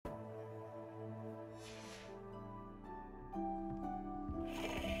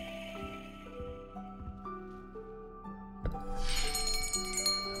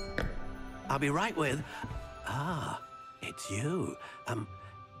I'll be right with... Ah, it's you.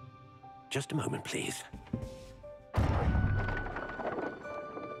 Just a moment, please.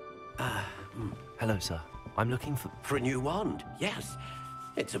 Hello, sir. I'm looking for... For a new wand, yes.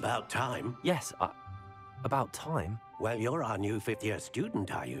 It's about time. Yes, about time? Well, you're our new fifth-year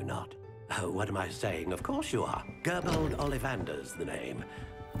student, are you not? Oh, what am I saying? Of course you are. Gerbold Ollivander's the name.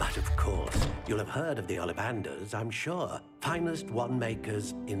 But of course, you'll have heard of the Ollivanders, I'm sure. Finest wand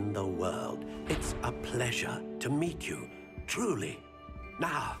makers in the world. It's a pleasure to meet you, truly.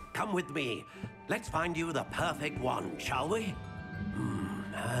 Now, come with me. Let's find you the perfect wand, shall we?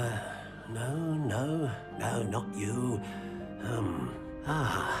 No, not you.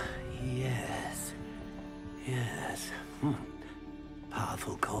 Yes.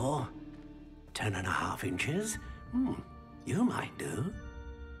 Powerful core. 10.5 inches. You might do.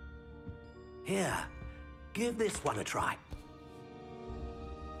 Here, give this one a try.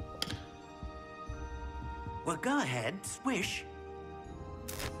 Well, go ahead, swish.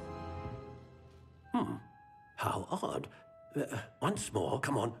 How odd. Once more,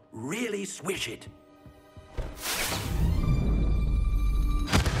 come on, really swish it.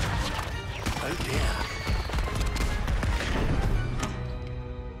 Oh dear.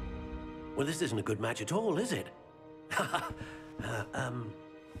 Well, this isn't a good match at all, is it?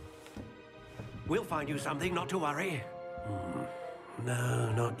 We'll find you something, not to worry.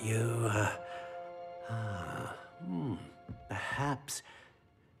 No, not you. Perhaps...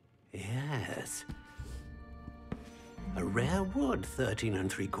 Yes. A rare wood, 13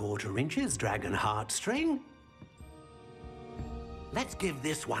 3/4 inches, dragon heartstring. Let's give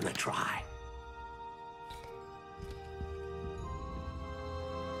this one a try.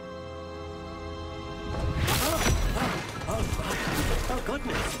 Oh,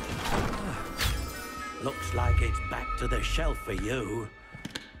 goodness. Looks like it's back to the shelf for you.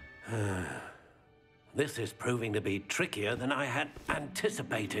 This is proving to be trickier than I had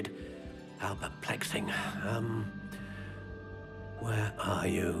anticipated. How perplexing. Where are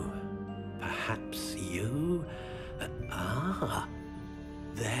you? Perhaps you?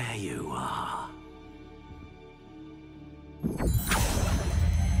 There you are.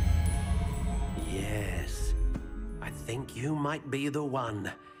 Yes, I think you might be the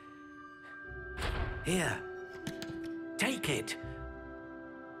one. Here, take it.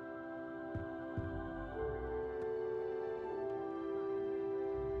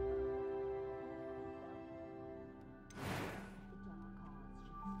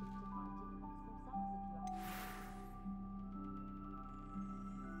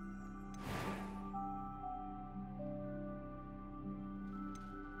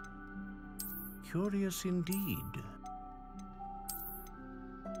 Curious indeed.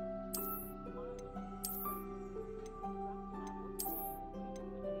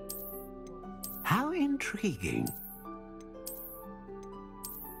 How intriguing.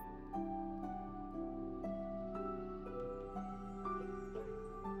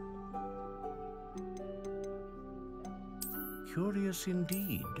 Curious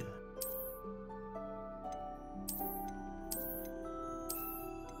indeed.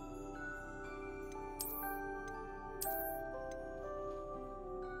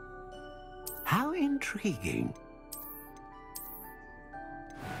 How intriguing.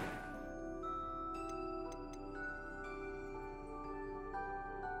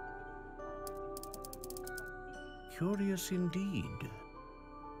 Curious indeed.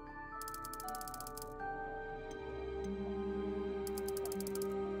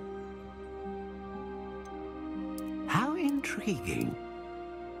 How intriguing.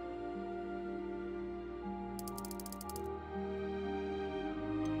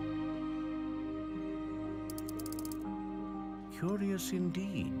 Curious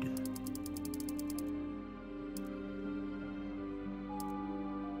indeed.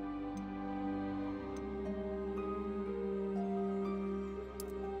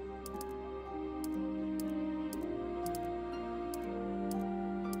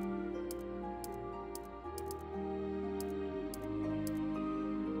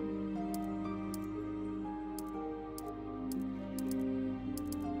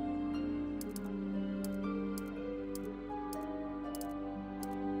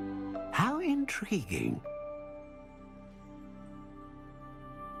 How intriguing.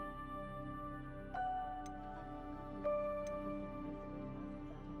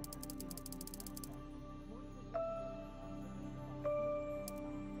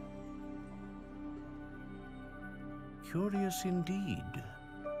 Curious indeed.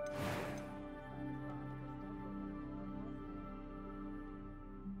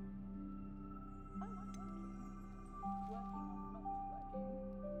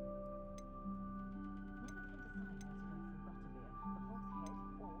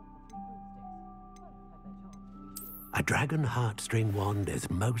 A dragon heartstring wand is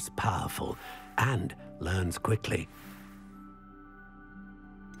most powerful and learns quickly.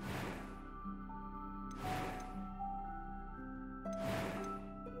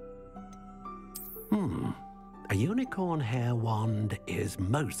 A unicorn hair wand is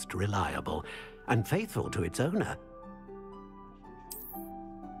most reliable and faithful to its owner.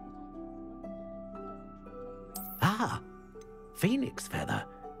 Ah, phoenix feather.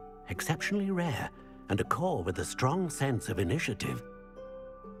 Exceptionally rare, and a core with a strong sense of initiative.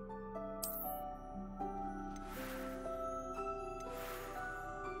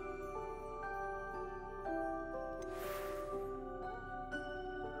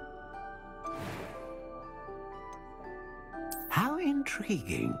 How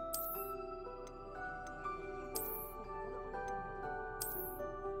intriguing.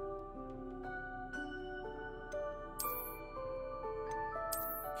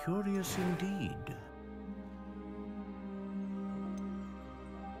 Curious indeed.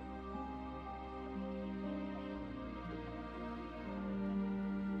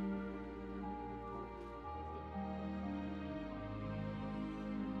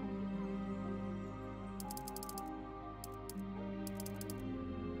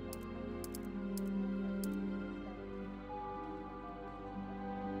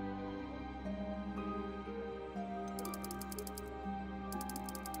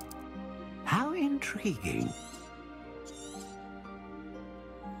 How intriguing.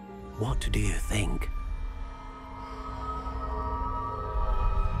 What do you think?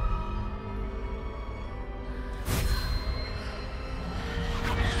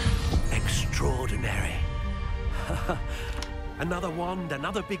 Extraordinary. Another wand,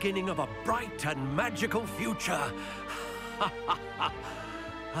 another beginning of a bright and magical future.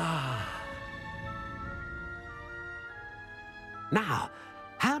 Now,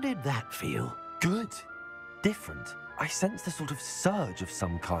 how did that feel? Good. Different. I sensed a sort of surge of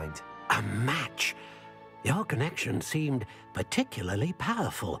some kind. A match. Your connection seemed particularly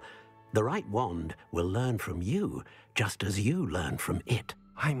powerful. The right wand will learn from you, just as you learn from it.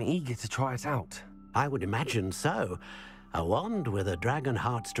 I'm eager to try it out. I would imagine so. A wand with a dragon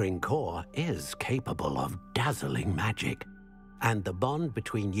heartstring core is capable of dazzling magic. And the bond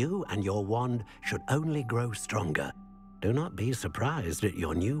between you and your wand should only grow stronger. Do not be surprised at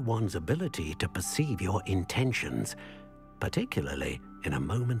your new wand's ability to perceive your intentions, particularly in a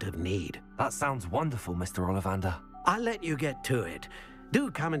moment of need. That sounds wonderful, Mr. Ollivander. I'll let you get to it.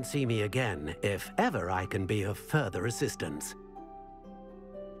 Do come and see me again if ever I can be of further assistance.